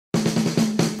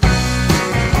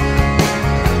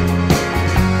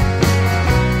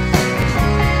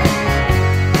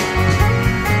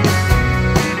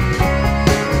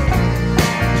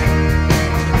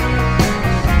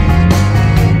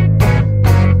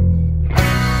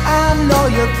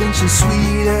thinks she's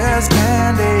sweet as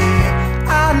candy.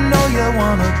 I know you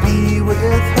wanna be with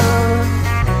her,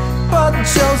 but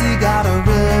Josie got a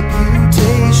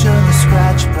reputation to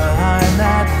scratch behind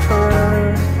that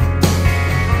purr.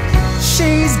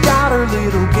 She's got her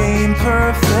little game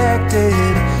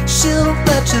perfected. She'll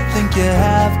let you think you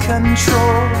have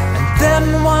control, and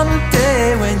then one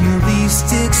day when you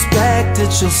least expect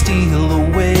it, she'll steal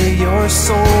away your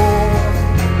soul.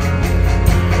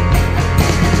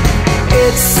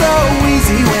 It's so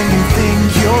easy when you think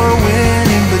you're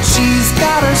winning, but she's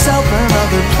got herself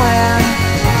another plan.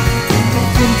 You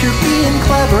think you're being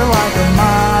clever like a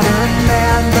modern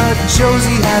man, but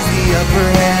Josie has the upper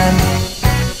hand.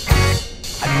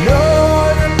 I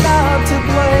know you're not to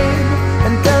blame,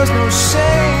 and there's no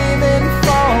shame in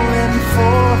falling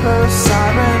for her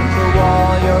siren. But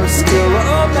while you're still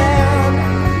a man,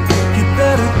 you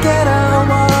better get out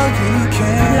while you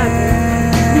can.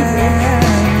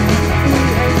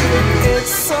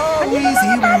 It's so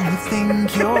easy when you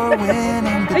think you're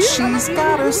winning, but she's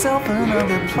got herself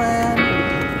another plan.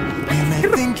 You may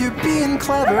think you're being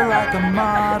clever like a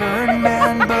modern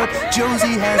man, but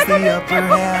Josie has the upper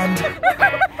hand.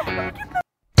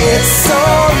 It's so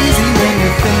easy when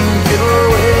you think you're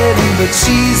winning, but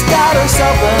she's got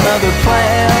herself another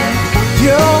plan.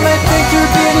 You may think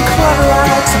you're being clever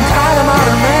like some kind of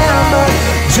modern man, but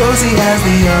Josie has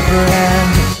the upper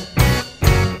hand.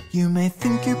 You may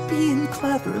think you're being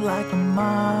clever like a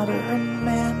modern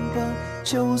man, but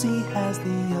Josie has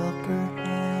the upper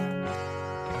hand.